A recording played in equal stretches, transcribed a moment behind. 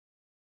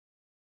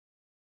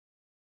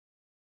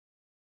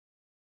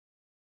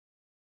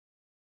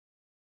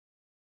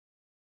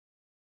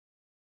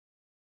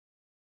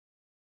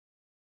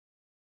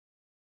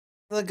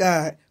Father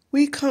God,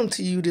 we come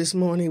to you this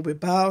morning with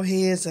bowed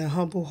heads and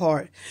humble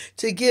heart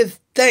to give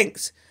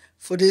thanks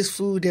for this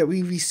food that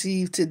we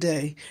received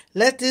today.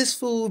 Let this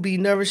food be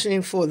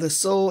nourishing for the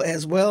soul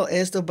as well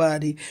as the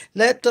body.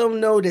 Let them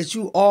know that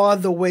you are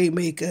the way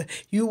maker.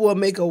 You will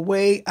make a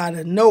way out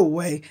of no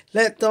way.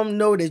 Let them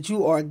know that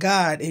you are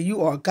God and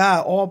you are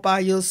God all by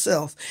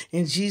yourself.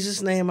 In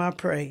Jesus' name I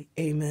pray.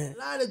 Amen. A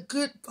lot of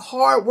good,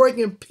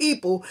 hard-working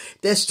people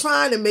that's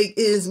trying to make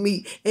ends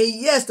meet. And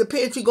yes, the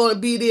pantry going to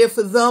be there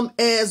for them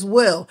as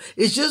well.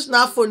 It's just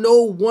not for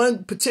no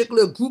one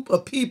particular group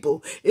of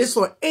people. It's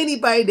for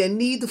anybody that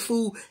need the food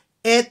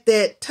at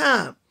that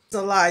time. He's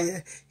a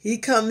liar. He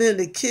come in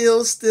to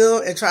kill, steal,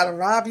 and try to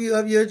rob you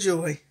of your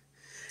joy.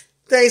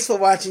 Thanks for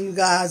watching, you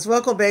guys.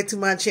 Welcome back to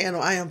my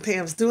channel. I am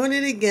Pam's doing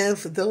it again.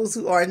 For those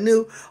who are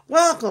new,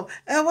 welcome.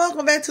 And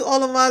welcome back to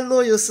all of my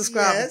loyal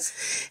subscribers.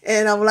 Yes.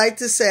 And I would like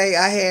to say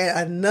I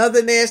had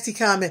another nasty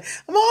comment.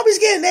 I'm always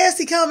getting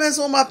nasty comments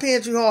on my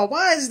pantry haul.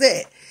 Why is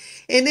that?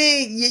 And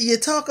then you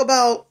talk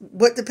about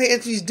what the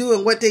pantries do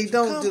and what they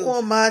don't do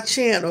on my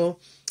channel,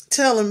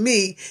 telling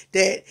me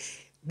that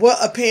what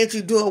a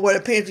pantry do and what a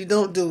pantry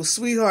don't do.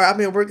 Sweetheart, I've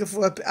been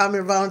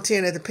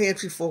volunteering at the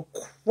pantry for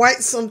quite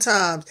some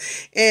time.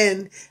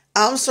 And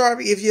I'm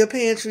sorry if your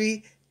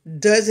pantry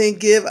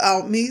doesn't give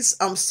out meats.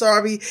 I'm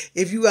sorry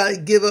if you got to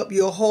give up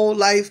your whole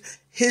life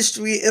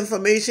history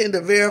information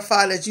to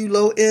verify that you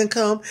low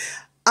income.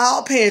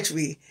 Our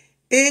pantry,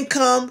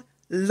 income,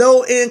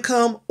 low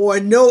income, or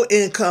no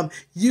income,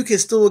 you can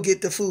still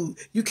get the food.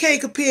 You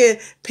can't compare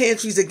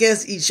pantries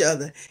against each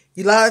other.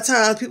 A lot of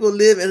times people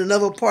live in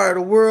another part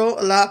of the world.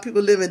 A lot of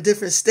people live in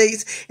different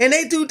states and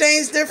they do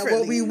things differently.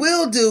 What we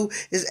will do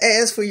is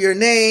ask for your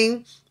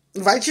name,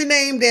 write your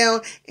name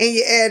down and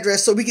your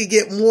address so we can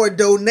get more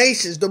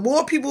donations. The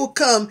more people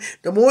come,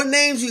 the more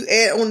names you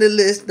add on the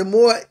list, the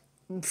more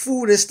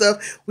food and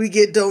stuff we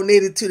get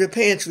donated to the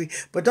pantry.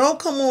 But don't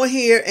come on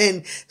here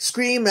and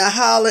scream and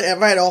holler and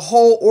write a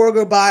whole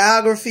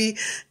autobiography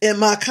in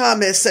my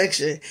comment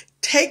section.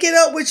 Take it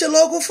up with your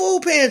local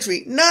food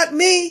pantry, not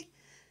me.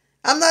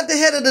 I'm not the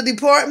head of the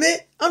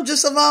department. I'm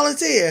just a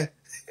volunteer.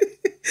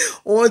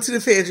 On to the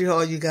pantry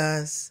haul, you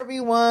guys.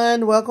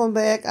 Everyone, welcome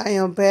back. I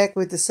am back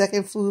with the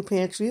second food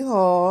pantry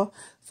haul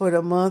for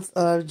the month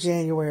of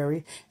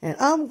January. And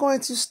I'm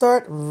going to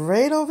start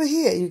right over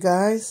here, you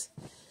guys.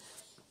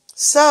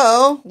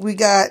 So, we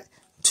got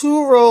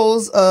 2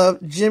 rolls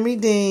of Jimmy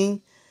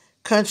Dean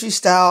country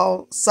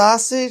style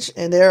sausage.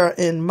 And they're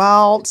in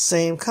mild,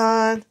 same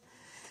kind.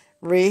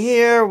 Right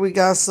here, we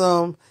got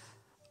some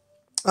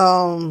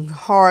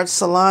hard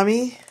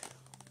salami.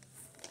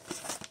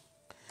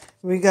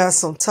 We got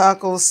some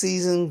taco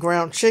seasoned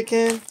ground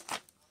chicken.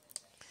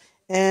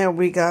 And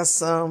we got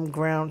some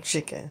ground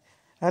chicken.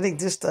 I think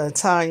this is the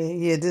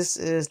Italian. Yeah, this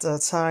is the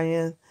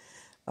Italian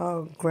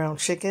ground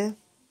chicken.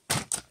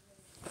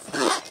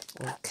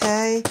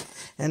 Okay.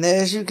 And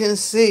as you can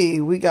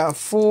see, we got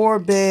 4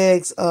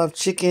 bags of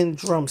chicken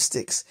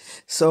drumsticks.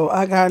 So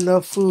I got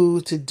enough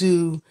food to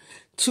do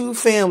 2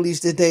 families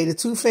today. The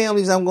 2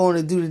 families I'm going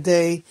to do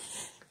today,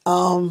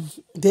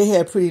 they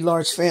had pretty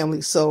large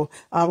families, so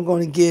I'm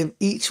going to give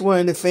each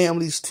one of the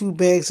families 2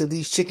 bags of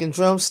these chicken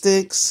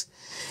drumsticks.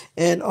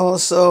 And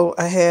also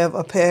I have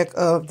a pack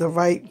of the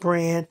right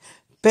brand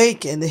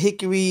bacon, the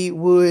hickory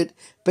wood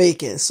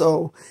bacon.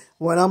 So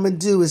what I'm going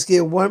to do is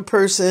give one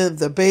person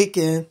the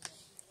bacon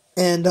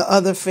and the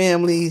other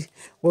family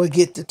will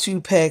get the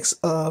 2 packs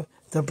of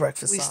the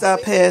breakfast. We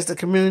stopped past the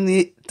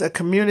community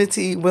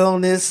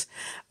wellness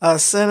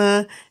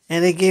center,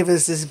 and they gave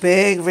us this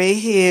bag right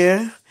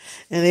here.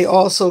 And they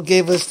also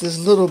gave us this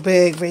little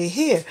bag right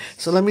here.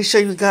 So let me show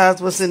you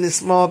guys what's in this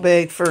small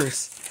bag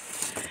first.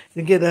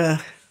 You get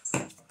a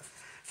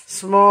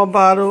small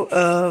bottle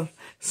of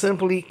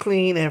Simply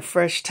Clean and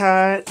Fresh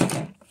Tide.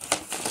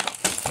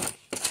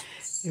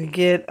 You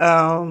get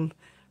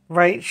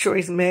Right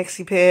Choice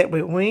Maxi Pad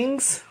with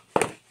wings.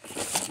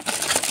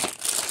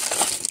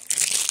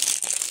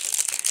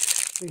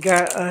 We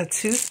got a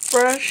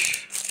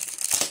toothbrush.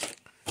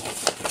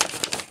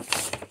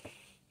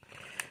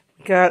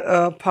 Got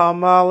a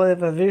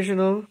Palmolive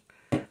Original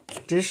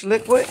dish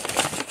liquid.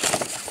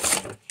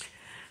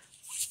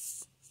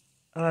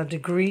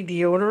 Degree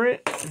deodorant.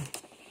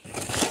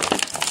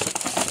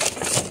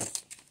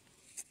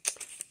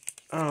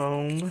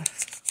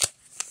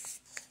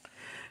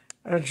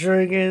 A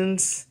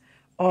Jergens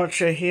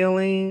Ultra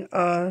Healing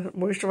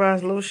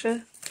Moisturized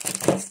Lotion.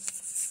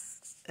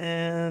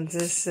 And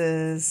this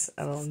is,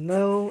 I don't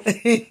know. I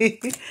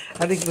think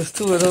it was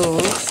 2 of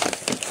those.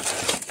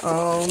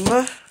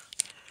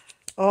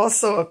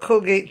 Also a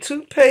Colgate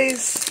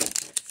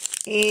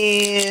toothpaste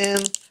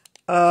and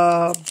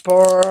a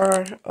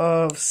bar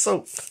of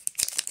soap.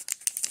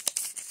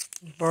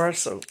 Bar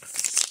soap.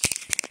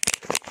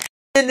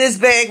 In this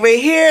bag right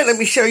here, let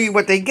me show you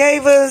what they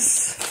gave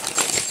us.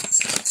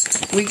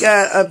 We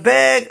got a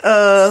bag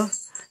of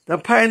the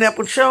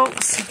pineapple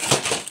chunks.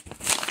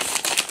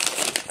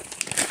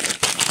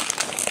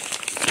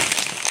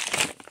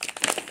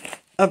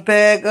 A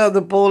bag of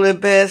the Bowl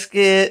and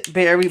Basket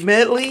Berry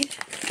Medley.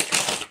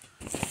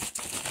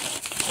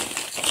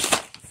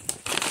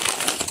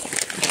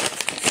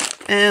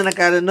 And I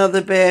got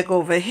another bag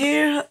over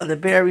here of the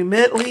berry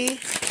medley.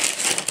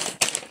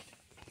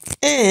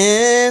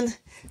 And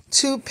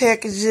 2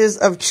 packages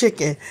of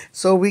chicken.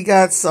 So we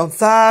got some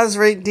thighs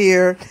right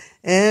there.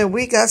 And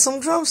we got some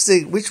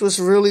drumstick, which was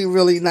really,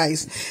 really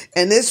nice.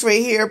 And this right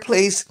here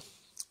place,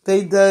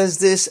 they does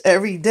this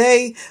every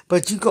day,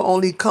 but you can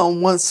only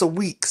come once a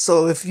week.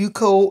 So if you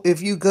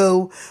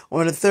go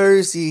on a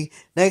Thursday,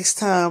 next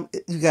time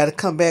you got to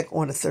come back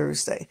on a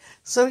Thursday.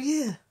 So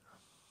yeah.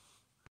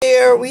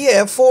 Here we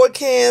have 4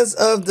 cans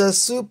of the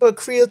Super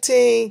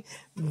Creatine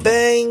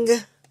Bang.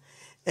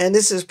 And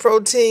this is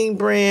protein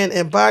brand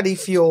and body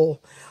fuel.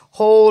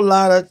 Whole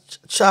lot of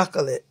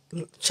chocolata,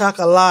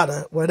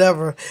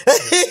 whatever.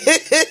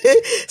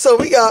 So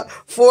we got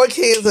 4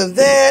 cans of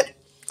that.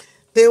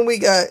 Then we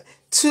got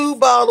 2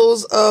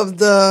 bottles of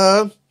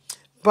the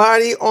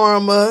Body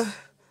Armor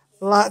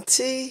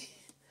Latte.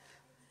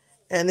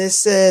 And it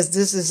says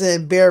this is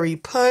in Berry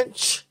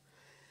Punch.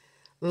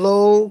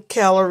 Low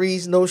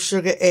calories, no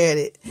sugar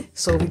added.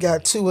 So we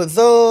got 2 of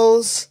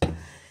those.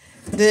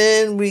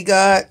 Then we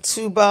got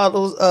 2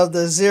 bottles of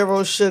the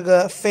Zero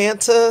Sugar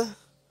Fanta.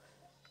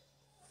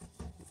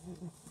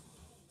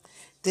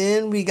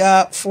 Then we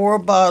got 4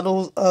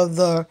 bottles of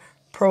the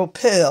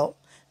Propel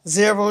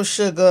Zero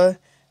Sugar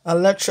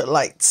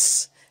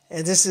Electrolytes.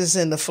 And this is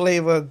in the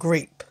flavor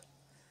grape.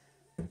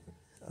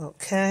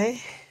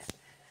 Okay.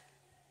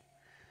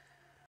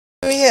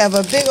 We have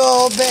a big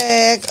old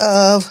bag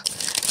of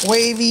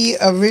wavy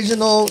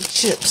original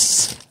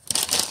chips.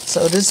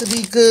 So this will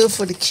be good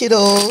for the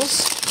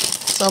kiddos.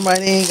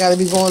 Somebody ain't got to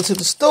be going to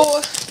the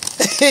store.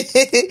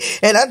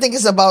 And I think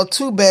it's about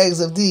 2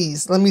 bags of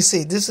these. Let me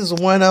see. This is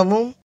one of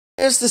them.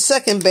 Here's the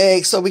second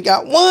bag. So we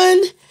got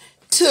 1,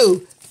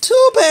 2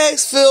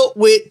 bags filled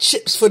with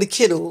chips for the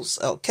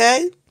kiddos.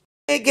 Okay.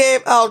 They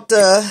gave out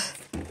the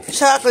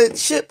chocolate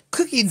chip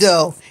cookie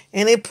dough.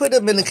 And they put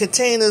them in the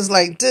containers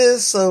like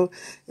this. So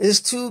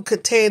there's 2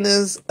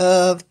 containers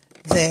of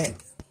that.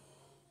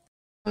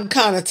 I'm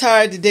kind of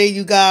tired today,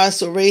 you guys.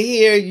 So right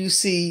here, you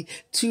see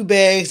 2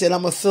 bags that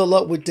I'm going to fill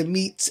up with the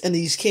meats and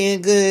these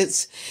canned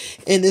goods.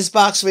 In this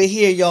box right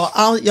here, y'all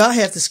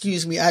have to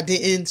excuse me. I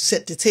didn't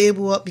set the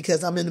table up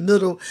because I'm in the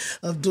middle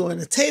of doing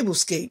a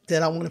tablescape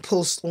that I want to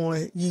post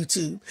on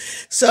YouTube.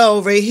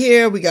 So right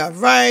here, we got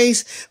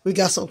rice. We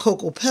got some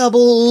Cocoa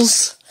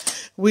Pebbles.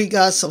 We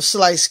got some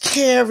sliced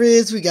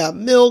carrots. We got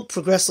milk,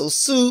 Progresso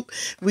soup.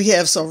 We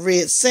have some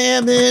red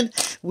salmon.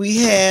 We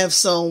have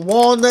some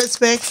walnuts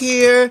back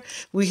here.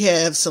 We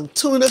have some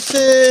tuna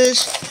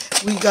fish.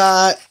 We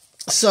got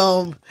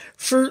some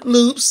Fruit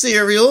Loops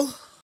cereal.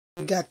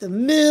 We got the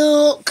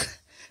milk.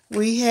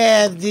 We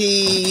have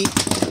the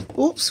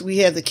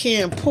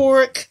canned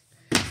pork.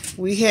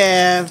 We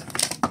have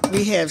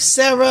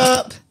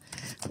syrup.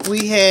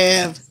 We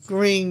have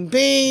green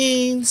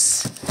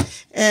beans.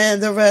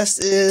 And the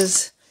rest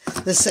is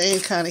the same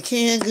kind of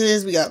canned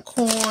goods. We got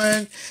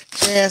corn,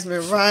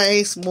 jasmine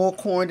rice, more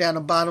corn down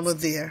the bottom of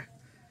there.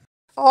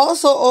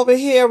 Also over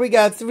here, we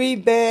got 3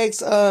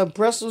 bags of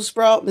Brussels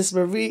sprout. Miss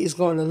Marie is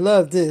going to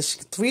love this.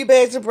 3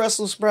 bags of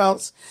Brussels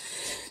sprouts,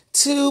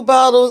 2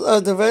 bottles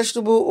of the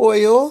vegetable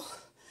oil,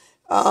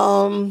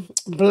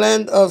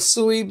 blend of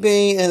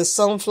soybean and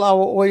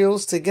sunflower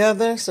oils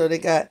together. So they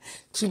got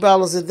 2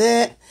 bottles of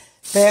that.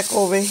 Back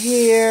over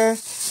here,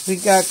 we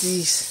got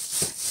these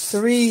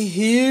 3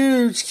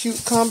 huge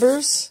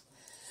cucumbers.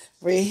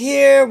 Right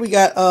here, we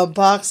got a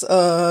box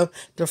of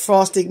the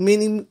Frosted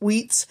Mini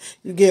Wheats.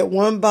 You get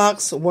 1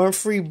 box, 1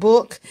 free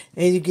book,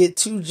 and you get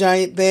 2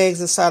 giant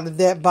bags inside of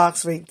that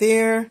box right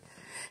there.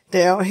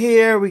 Down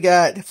here, we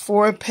got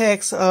 4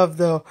 packs of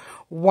the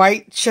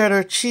white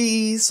cheddar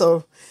cheese.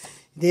 So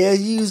they'll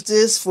use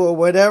this for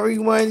whatever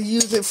you want to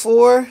use it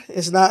for.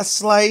 It's not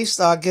sliced,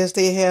 so I guess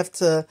they have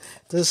to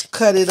just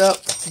cut it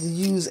up to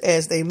use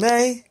as they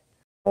may.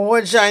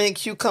 More giant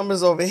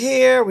cucumbers over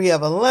here. We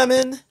have a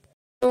lemon.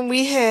 And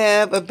we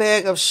have a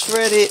bag of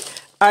shredded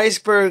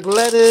iceberg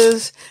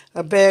lettuce,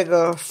 a bag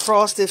of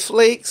frosted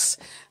flakes,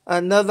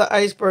 another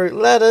iceberg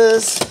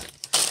lettuce.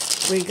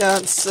 We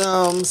got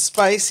some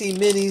spicy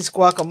minis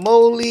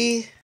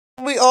guacamole.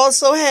 We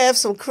also have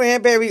some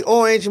cranberry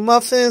orange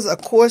muffins.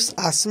 Of course,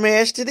 I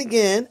smashed it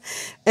again.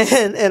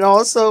 And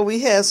also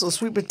we have some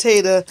sweet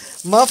potato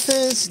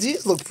muffins.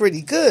 These look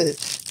pretty good.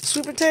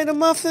 Sweet potato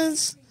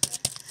muffins.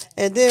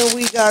 And then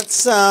we got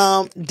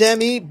some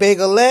demi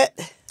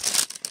bagelette.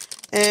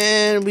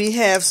 And we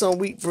have some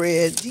wheat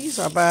bread. These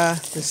are by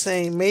the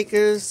same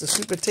makers. The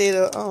sweet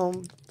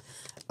potato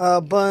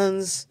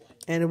buns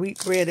and the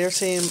wheat bread. They're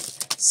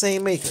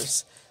same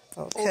makers.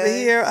 Okay. Over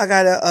here, I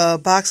got a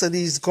box of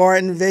these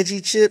garden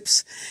veggie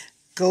chips.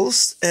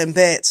 Ghosts and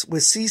bats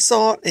with sea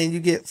salt, and you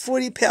get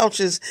 40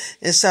 pouches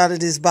inside of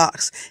this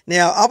box.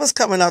 Now, I was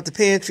coming out the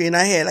pantry, and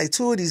I had like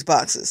 2 of these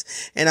boxes,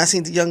 and I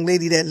seen the young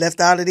lady that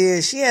left out of there,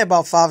 and she had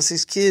about 5 or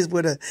 6 kids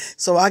with her,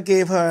 so I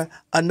gave her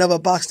another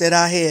box that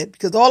I had,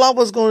 because all I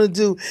was going to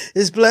do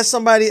is bless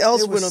somebody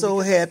else with them.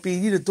 So happy.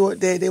 You'd have thought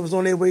that they was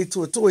on their way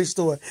to a toy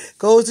store.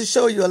 Goes to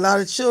show you a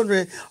lot of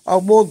children are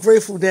more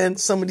grateful than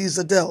some of these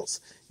adults.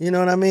 You know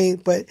what I mean?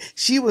 But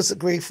she was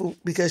grateful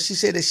because she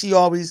said that she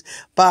always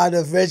buy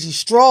the veggie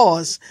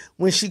straws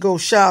when she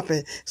goes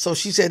shopping. So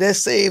she said that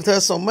saved her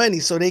some money.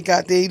 So they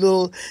got their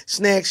little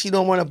snacks. She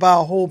don't want to buy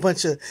a whole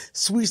bunch of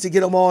sweets to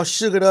get them all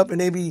sugared up and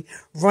they be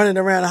running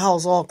around the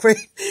house all crazy.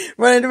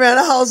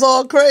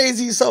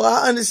 So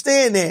I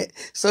understand that.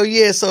 So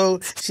yeah, so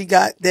she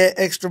got that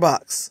extra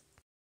box.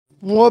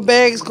 More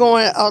bags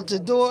going out the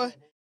door.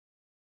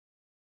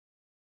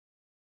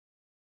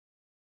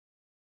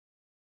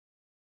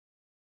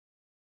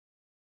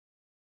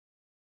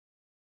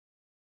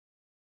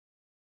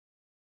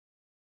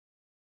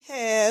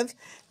 Have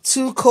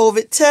 2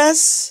 COVID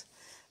tests.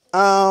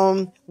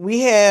 We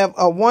have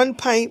a 1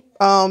 pint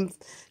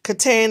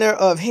container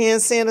of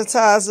hand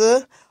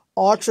sanitizer,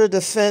 Ultra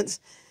Defense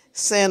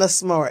Santa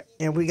Smart,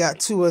 and we got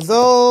 2 of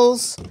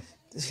those,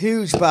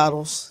 huge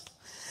bottles.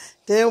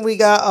 Then we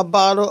got a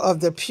bottle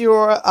of the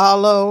Pure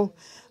Aloe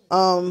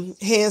hand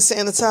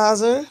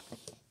sanitizer.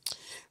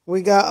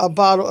 We got a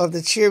bottle of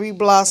the Cherry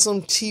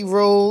Blossom Tea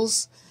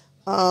Rose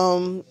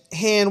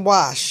hand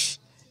wash,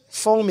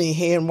 foaming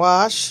hand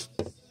wash.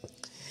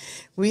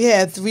 We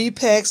had 3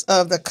 packs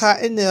of the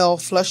Cottonelle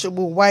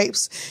flushable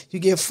wipes. You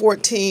get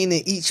 14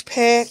 in each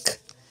pack.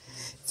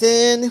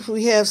 Then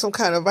we have some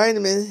kind of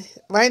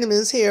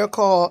vitamins here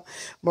called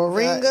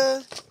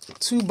Moringa.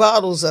 2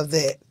 bottles of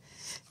that.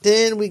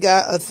 Then we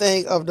got a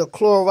thing of the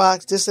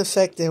Clorox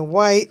disinfectant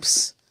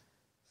wipes.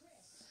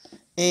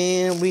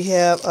 And we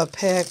have a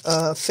pack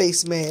of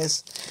face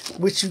masks,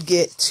 which you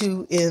get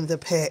 2 in the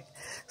pack.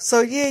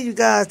 So yeah, you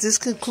guys, this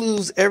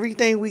concludes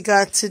everything we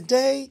got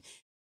today.